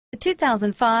The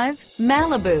 2005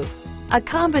 Malibu. A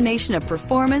combination of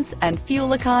performance and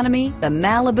fuel economy, the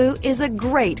Malibu is a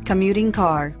great commuting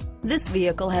car. This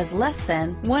vehicle has less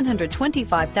than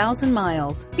 125,000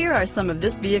 miles. Here are some of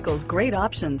this vehicle's great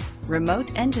options: remote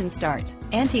engine start,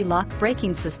 anti-lock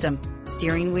braking system,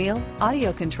 steering wheel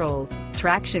audio controls,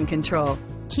 traction control,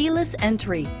 keyless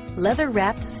entry,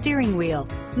 leather-wrapped steering wheel,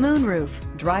 moonroof,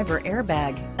 driver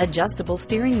airbag, adjustable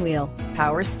steering wheel,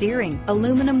 power steering,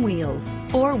 aluminum wheels,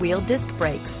 four-wheel disc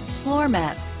brakes, floor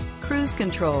mats, cruise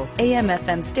control,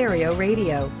 AM/FM stereo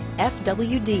radio,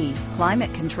 FWD,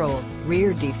 climate control,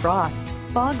 rear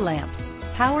defrost, fog lamps,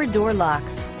 power door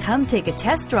locks. Come take a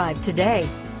test drive today.